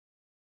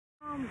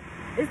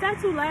Is that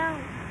too loud?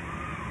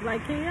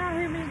 Like, can y'all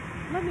hear me?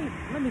 Let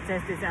me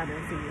test this out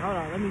and see. Hold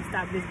on, let me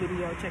stop this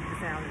video, check the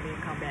sound, and then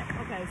come back.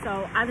 Okay,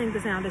 so I think the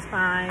sound is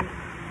fine.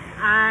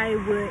 I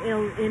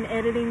will, in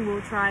editing,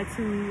 will try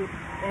to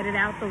edit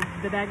out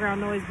the background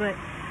noise, but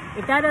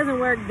if that doesn't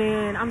work,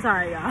 then I'm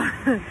sorry, y'all.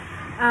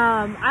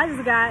 I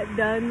just got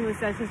done with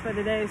sessions for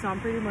the day, so I'm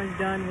pretty much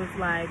done with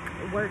like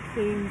work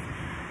things.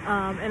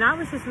 And I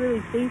was just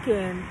really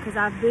thinking, because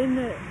I've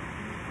been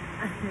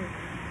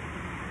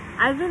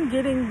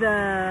getting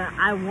the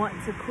I want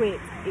to quit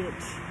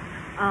itch.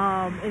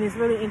 And it's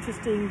really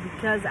interesting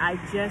because I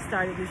just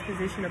started this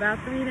position about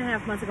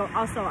 3.5 months ago.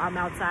 Also, I'm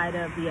outside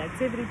of the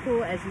activity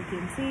pool, as you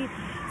can see,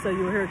 so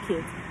you'll hear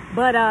kids.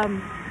 But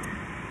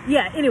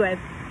yeah, anyway,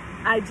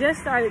 I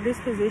just started this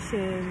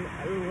position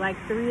like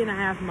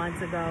 3.5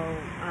 months ago.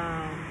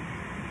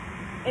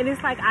 And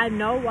it's like, I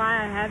know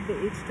why I have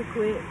the itch to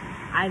quit.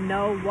 I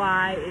know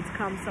why it's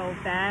come so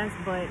fast,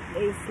 but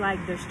it's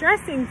like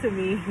distressing to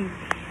me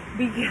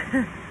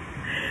because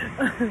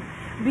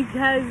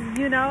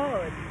you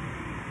know,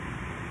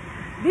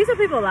 these are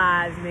people's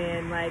lives,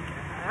 man. Like,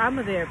 I'm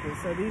a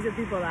therapist, so these are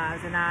people's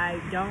lives, and I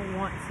don't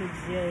want to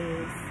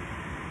just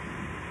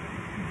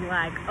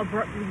like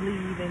abruptly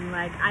leave. And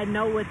like, I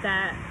know what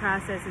that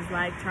process is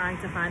like, trying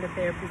to find a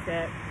therapist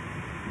that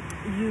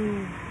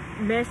you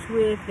mesh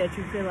with, that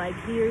you feel like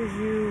hears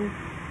you.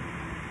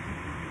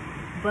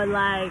 But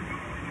like,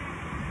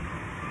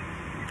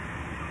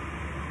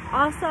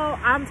 also,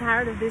 I'm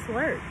tired of this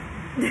work.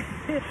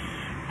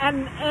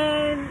 and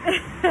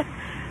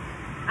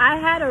I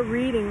had a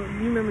reading.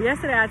 You remember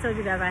yesterday I told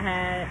you guys I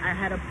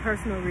had a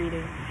personal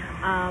reading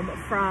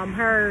from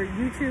her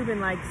YouTube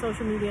and like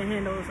social media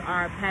handles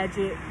are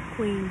Paget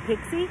Queen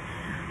Pixie.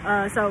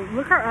 So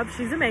look her up.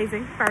 She's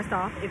amazing, first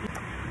off.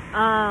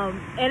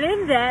 And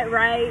in that,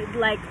 right,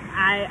 like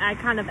I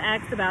kind of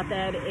asked about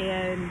that,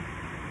 and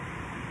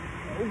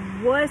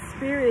what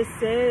Spirit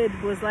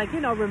said was like,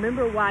 you know,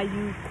 remember why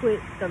you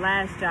quit the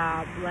last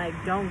job. Like,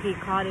 don't get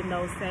caught in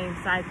those same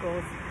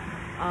cycles.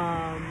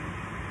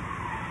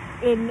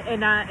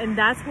 And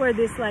that's where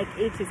this like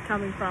itch is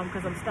coming from,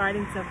 because I'm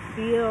starting to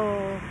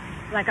feel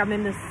like I'm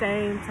in the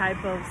same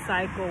type of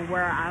cycle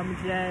where I'm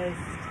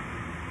just,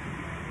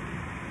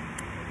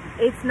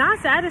 it's not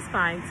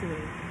satisfying to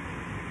me.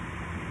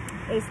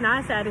 It's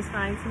not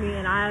satisfying to me.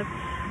 And I've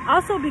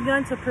also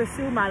begun to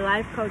pursue my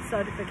life coach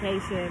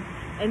certification.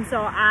 And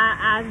so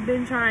I've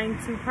been trying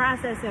to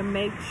process and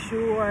make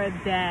sure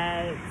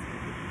that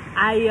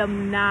I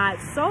am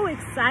not so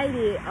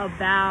excited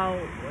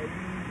about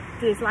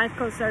this life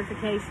coach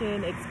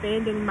certification,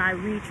 expanding my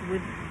reach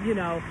with, you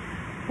know,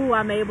 who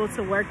I'm able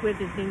to work with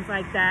and things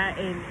like that,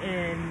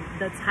 and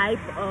the type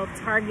of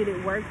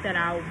targeted work that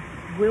I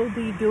will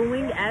be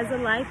doing as a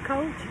life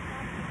coach.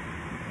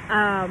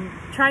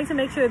 Trying to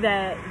make sure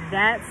that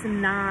that's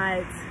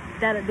not,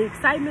 that the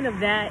excitement of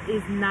that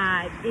is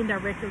not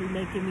indirectly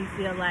making me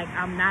feel like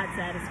I'm not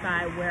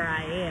satisfied where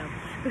I am.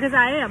 Because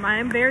I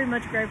am very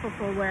much grateful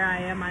for where I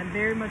am. I'm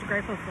very much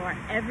grateful for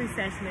every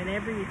session and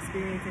every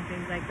experience and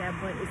things like that.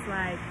 But it's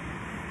like,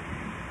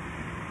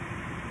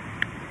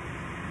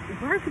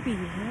 work be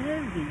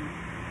heavy.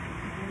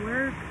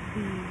 Work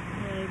be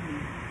heavy.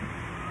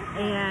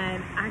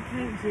 And I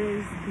can't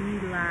just be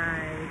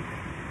like,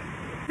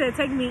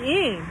 take me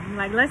in.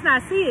 Like, let's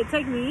not see it,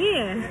 take me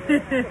in.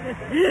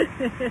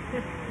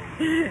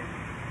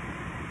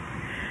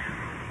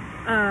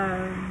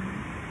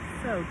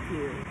 So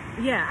cute.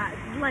 Yeah,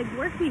 like,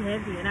 work be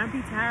heavy, and I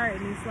be tired,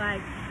 and it's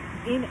like,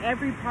 in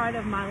every part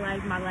of my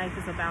life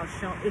is about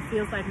it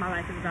feels like my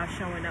life is about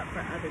showing up for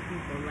other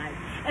people, like,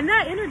 and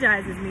that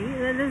energizes me.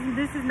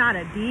 This is not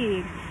a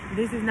dig.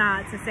 This is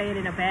not to say it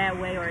in a bad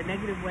way or a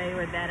negative way,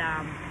 or that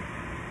I'm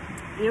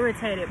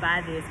irritated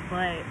by this,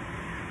 but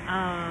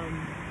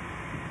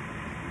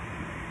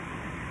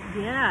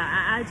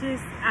yeah,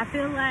 I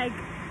feel like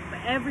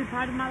every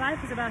part of my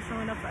life is about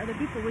showing up for other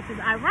people, which is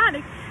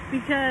ironic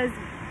because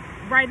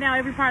right now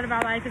every part of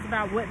our life is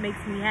about what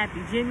makes me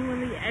happy.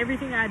 Genuinely,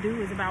 everything I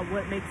do is about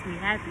what makes me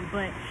happy,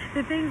 but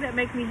the things that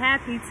make me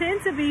happy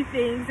tend to be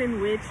things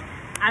in which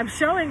I'm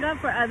showing up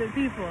for other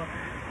people.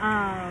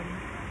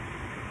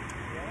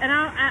 And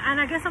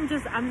I guess I'm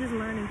just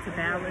learning to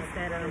balance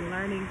that. I'm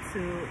learning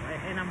to,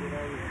 and I'm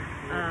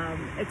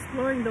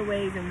exploring the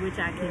ways in which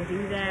I can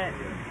do that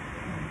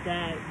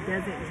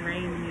doesn't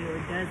drain me or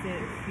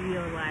doesn't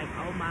feel like,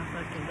 oh my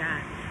fucking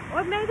God.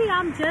 Or maybe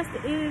I'm just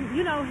in,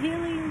 you know,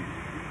 healing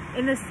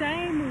in the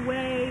same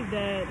way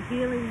that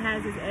healing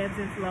has its ebbs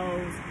and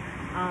flows.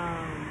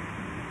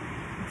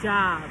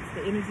 Jobs,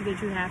 the energy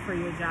that you have for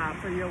your job,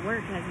 for your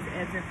work has its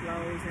ebbs and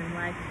flows, and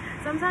like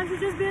sometimes you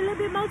just be a little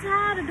bit more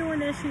tired of doing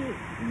that shit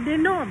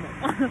than normal.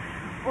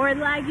 Or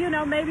like, you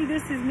know, maybe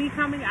this is me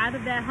coming out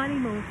of that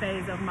honeymoon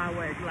phase of my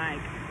work.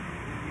 Like,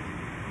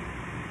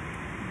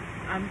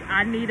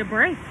 I need a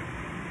break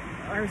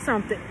or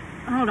something.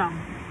 Hold on,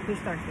 fish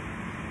thirsty.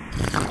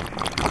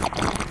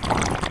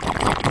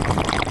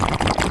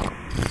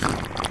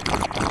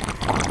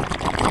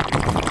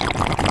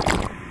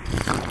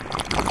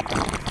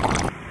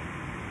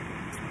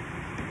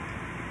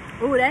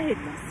 Ooh, that hit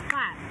the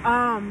spot.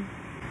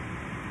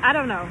 I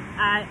don't know.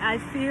 I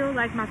feel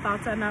like my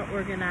thoughts are not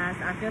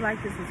organized. I feel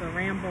like this is a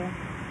ramble.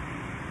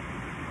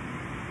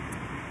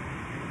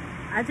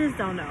 I just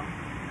don't know.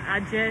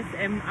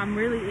 I'm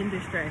really in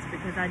distress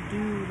because I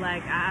do,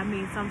 like, I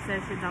mean, some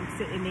sessions I'm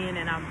sitting in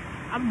and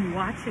I'm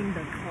watching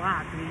the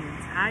clock the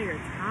entire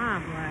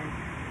time, like,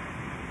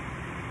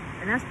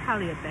 and that's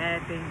probably a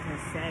bad thing to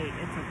say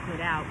and to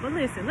put out. But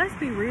listen, let's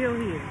be real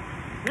here.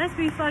 Let's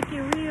be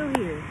fucking real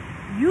here.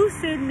 You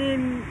sitting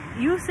in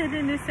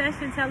this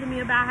session telling me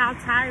about how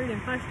tired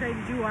and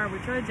frustrated you are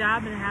with your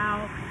job and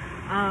how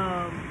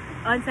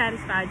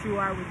unsatisfied you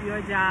are with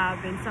your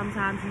job, and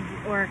sometimes you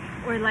or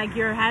like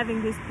you're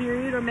having this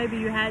period, or maybe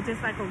you had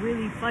just like a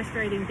really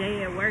frustrating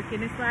day at work,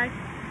 and it's like,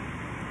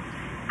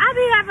 I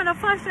be having a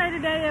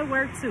frustrated day at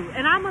work too,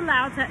 and I'm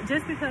allowed to,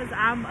 just because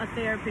I'm a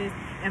therapist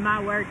and my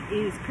work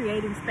is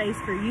creating space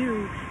for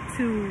you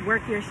to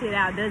work your shit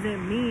out,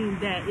 doesn't mean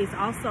that it's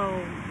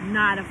also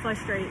not a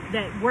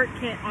that work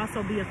can't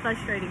also be a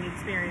frustrating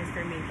experience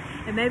for me.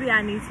 And maybe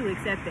I need to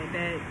accept that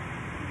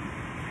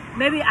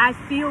maybe I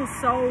feel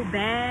so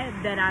bad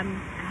that I'm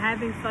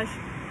having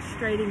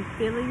frustrating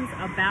feelings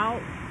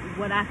about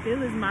what I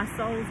feel is my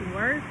soul's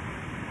work,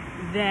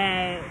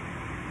 that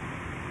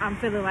I'm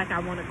feeling like I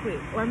want to quit.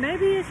 Or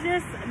maybe it's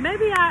just,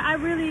 maybe it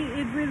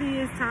really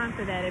is time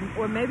for that.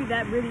 Or maybe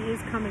that really is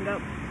coming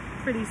up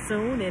pretty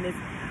soon, and it's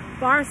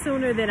far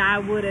sooner than I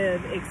would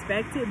have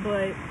expected.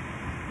 But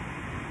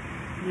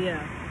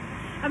yeah,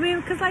 I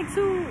mean, because like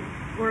 3,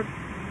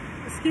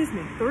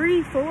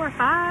 4,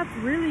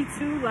 5, really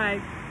 2,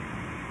 like,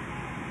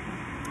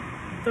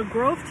 the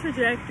growth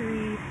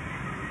trajectory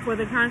for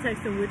the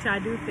context in which I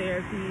do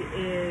therapy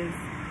is,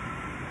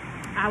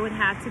 I would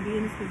have to be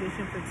in this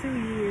position for 2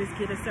 years,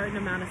 get a certain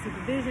amount of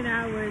supervision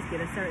hours,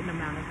 get a certain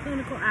amount of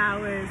clinical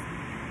hours,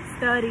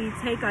 study,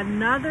 take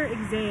another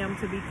exam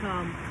to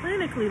become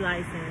clinically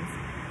licensed,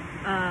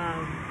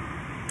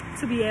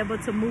 to be able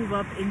to move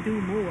up and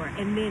do more.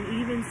 And then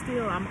even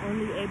still, I'm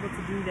only able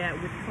to do that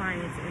with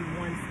clients in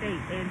one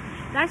state. And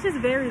that's just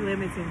very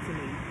limiting to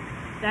me.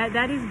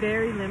 That is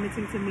very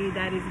limiting to me.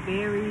 That is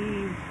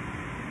very,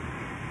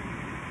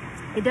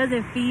 it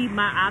doesn't feed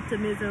my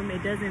optimism.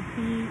 It doesn't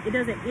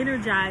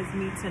energize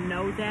me to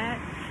know that.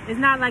 It's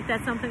not like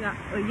that's something,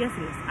 yes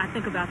it is. I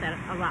think about that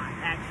a lot,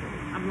 actually.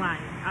 I'm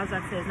lying. I was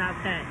about to say, it's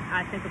not that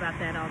I think about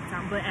that all the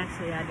time, but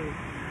actually I do.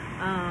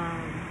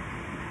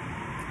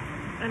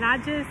 And I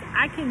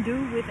can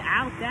do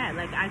without that.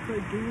 Like, I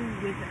could do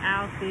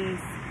without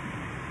this,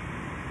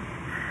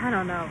 I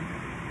don't know.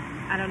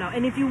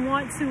 And if you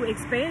want to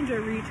expand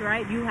your reach,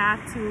 right, you have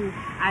to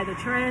either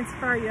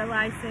transfer your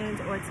license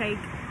or take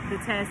the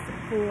test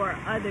for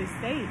other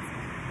states.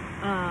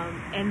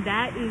 And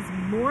that is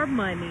more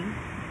money.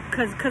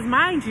 Cause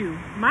mind you,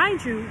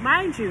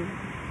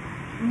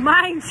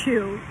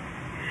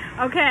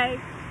 okay,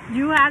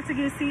 you have to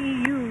get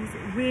CEUs,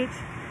 which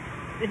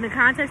in the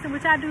context in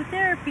which I do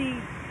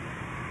therapy,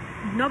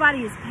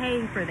 nobody is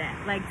paying for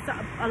that. Like, so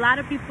a lot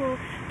of people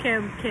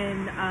can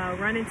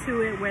run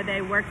into it where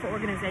they work for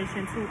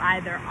organizations who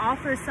either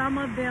offer some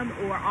of them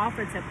or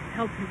offer to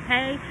help you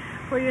pay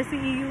for your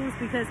CEUs,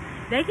 because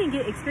they can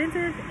get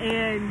expensive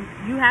and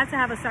you have to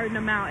have a certain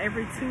amount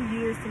every 2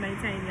 years to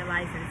maintain your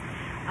license.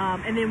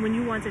 And then when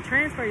you want to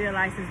transfer your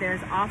license,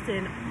 there's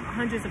often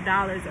hundreds of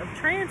dollars of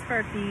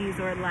transfer fees,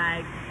 or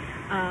like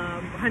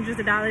hundreds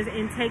of dollars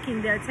in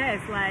taking their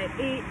test. Like,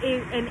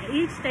 and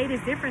each state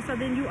is different. So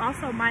then you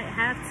also might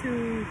have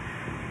to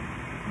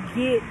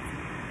get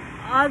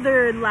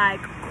other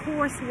like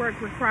coursework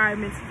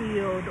requirements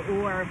filled,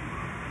 or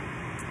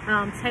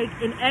take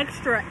an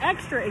extra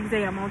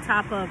exam on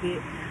top of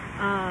it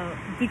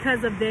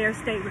because of their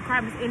state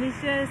requirements. And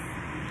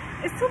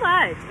it's too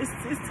much. It's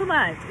too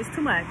much. It's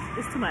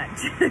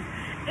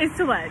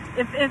too much.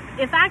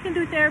 If I can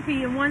do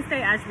therapy in one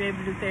state, I should be able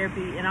to do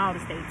therapy in all the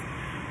states.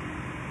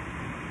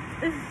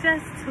 It's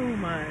just too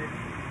much.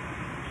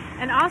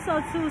 And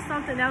also too,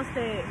 something else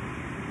that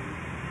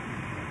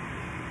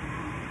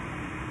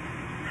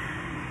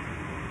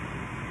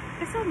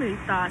there's so many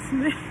thoughts.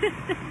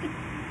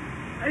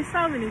 There's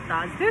so many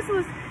thoughts.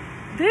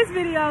 This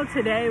video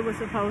today was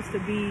supposed to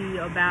be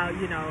about,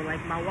 you know,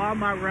 like my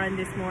Walmart run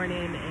this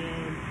morning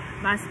and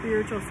my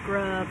spiritual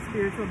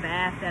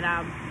bath that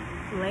I'm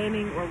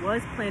planning or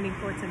was planning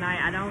for tonight.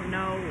 I don't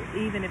know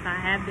even if I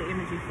have the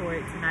energy for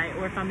it tonight,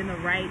 or if I'm in the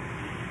right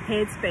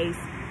headspace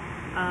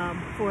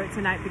for it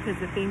tonight, because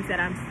the things that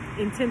I'm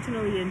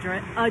intentionally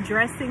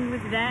addressing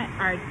with that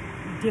are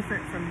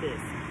different from this.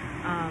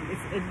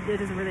 It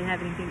doesn't really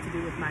have anything to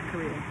do with my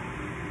career.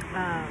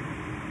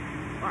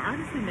 Or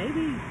honestly,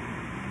 maybe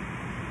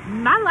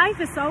my life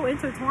is so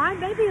intertwined,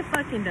 maybe it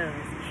fucking does.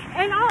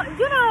 And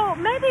you know,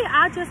 maybe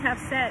I just have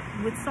sat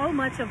with so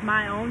much of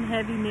my own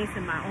heaviness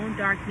and my own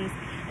darkness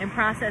and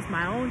processed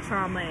my own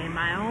trauma and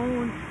my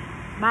own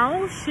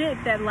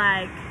shit that,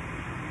 like,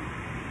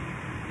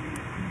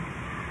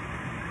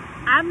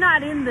 I'm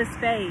not in the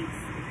space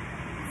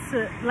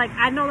to, like,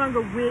 I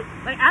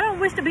don't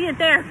wish to be in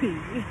therapy.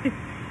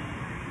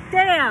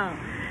 Damn.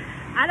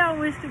 I don't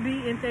wish to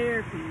be in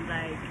therapy,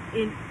 like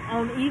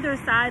on either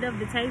side of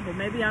the table.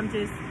 Maybe I'm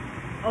just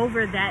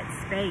over that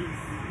space.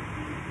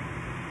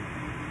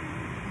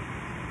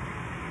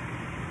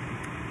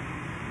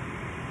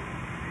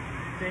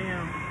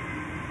 Damn.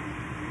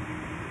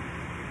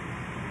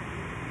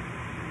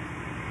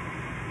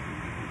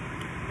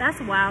 That's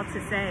wild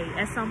to say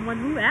as someone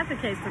who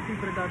advocates for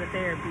people to go to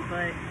therapy,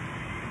 but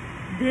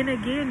then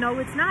again, no,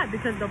 it's not,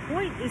 because the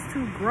point is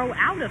to grow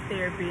out of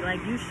therapy.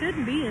 Like, you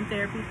shouldn't be in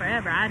therapy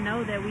forever. I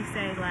know that we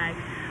say, like,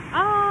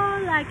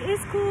 oh, like,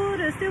 it's cool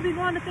to still be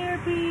going to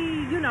therapy,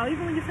 you know,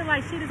 even when you feel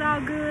like shit is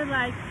all good,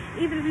 like,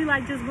 even if you,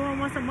 like, just going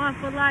once a month,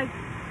 but, like,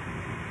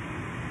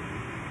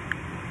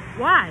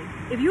 why?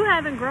 If you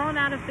haven't grown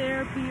out of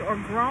therapy or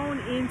grown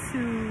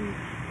into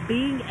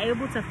being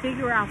able to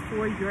figure out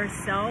for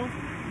yourself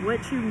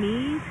what you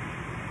need,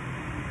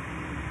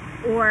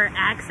 or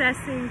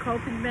accessing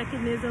coping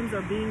mechanisms,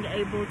 or being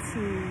able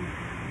to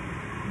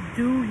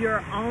do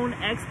your own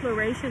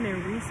exploration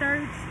and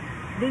research,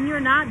 then you're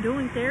not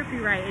doing therapy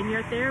right, and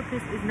your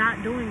therapist is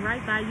not doing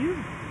right by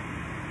you.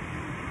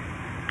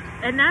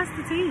 And that's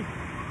the tea.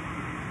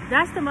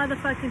 That's the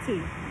motherfucking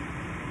tea.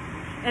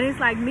 And it's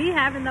like, me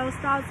having those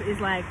thoughts is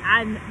like,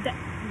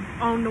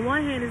 on the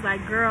one hand, it's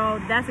like, girl,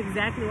 that's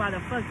exactly why the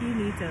fuck you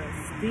need to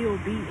still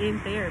be in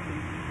therapy.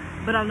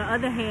 But on the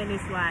other hand,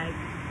 it's like,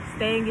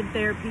 staying in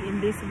therapy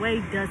in this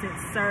way doesn't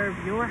serve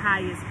your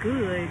highest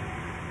good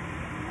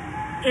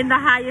in the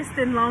highest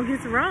and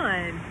longest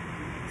run.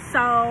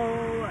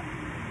 So,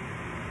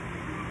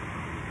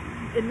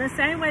 in the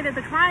same way that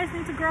the clients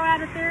need to grow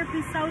out of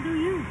therapy, so do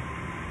you.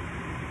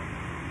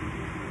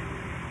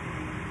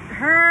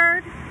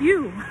 Heard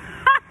you.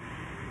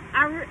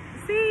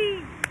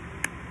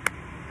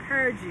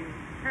 Heard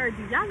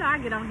you. Y'all know I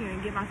get on here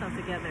and get myself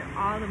together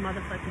all the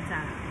motherfucking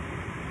time.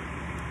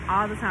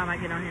 All the time I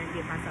get on here and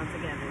get myself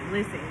together.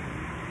 Listen,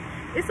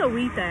 it's a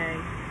we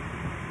thing.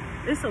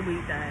 It's a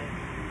we thing.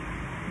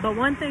 But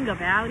one thing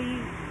about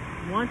it,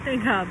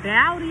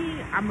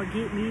 I'ma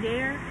get me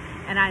there,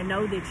 and I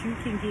know that you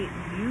can get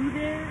you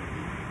there.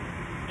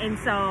 And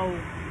so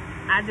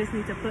I just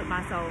need to put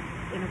myself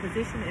in a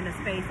position, in a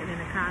space, and in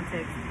a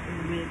context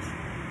in which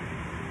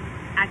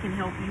I can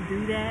help you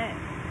do that,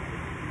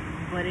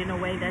 but in a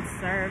way that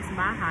serves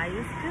my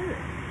highest good.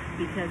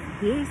 Because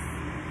this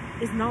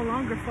is no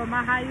longer for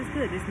my highest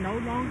good. This no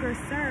longer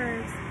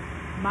serves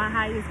my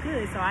highest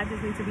good. So I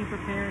just need to be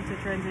prepared to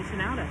transition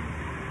out of it.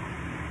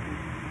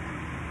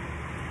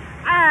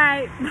 All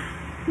right.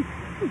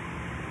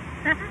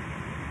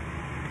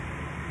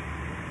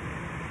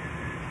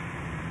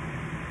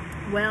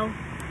 Well,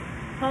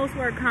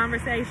 post-work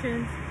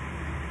conversations,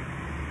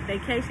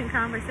 vacation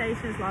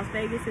conversations, Las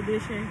Vegas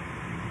edition.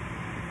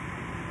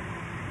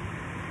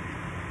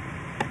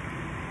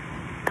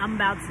 I'm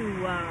about to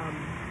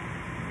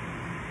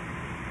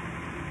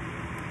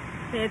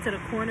head to the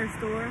corner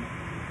store.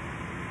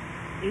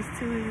 It's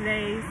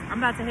Tuesdays. I'm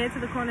about to head to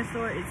the corner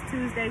store. It's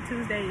Tuesday.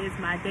 Tuesday is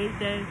my date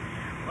day.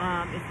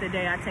 It's the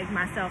day I take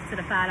myself to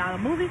the $5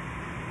 movie.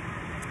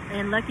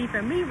 And lucky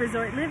for me,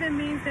 resort living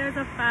means there's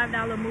a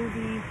 $5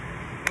 movie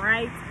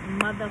right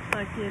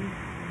motherfucking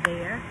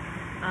there.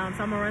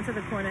 So I'm gonna run to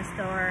the corner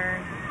store,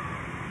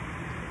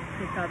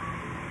 pick up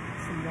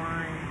some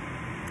wine.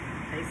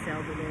 They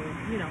sell the little,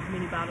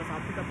 mini bottles.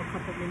 I'll pick up a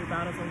couple mini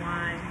bottles of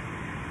wine.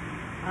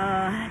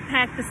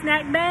 Pack the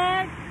snack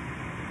bag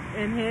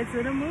and head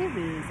to the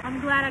movies. I'm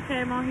glad I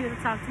came on here to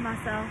talk to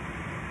myself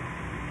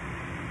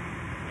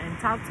and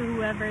talk to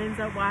whoever ends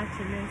up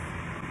watching this.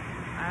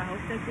 I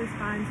hope that this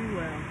finds you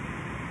well,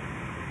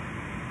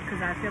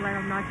 because I feel like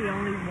I'm not the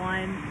only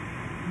one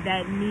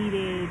that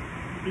needed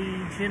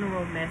the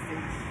general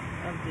message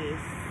of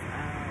this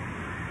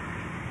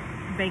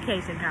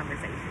vacation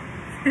conversation.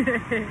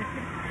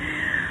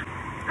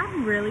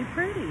 I'm really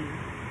pretty.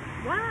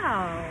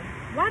 Wow.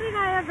 Why did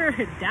I ever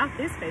doubt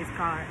this face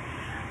card?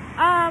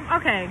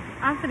 Okay,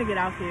 I'm finna get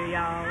off here,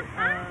 y'all.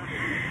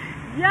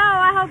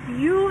 I hope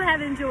you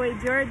have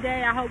enjoyed your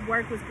day. I hope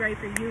work was great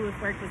for you.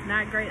 If work was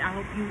not great, I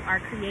hope you are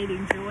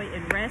creating joy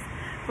and rest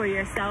for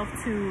yourself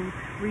to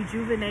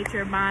rejuvenate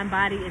your mind,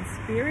 body, and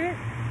spirit.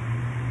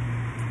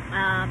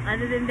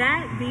 Other than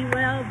that, be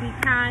well, be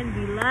kind,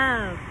 be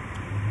loved.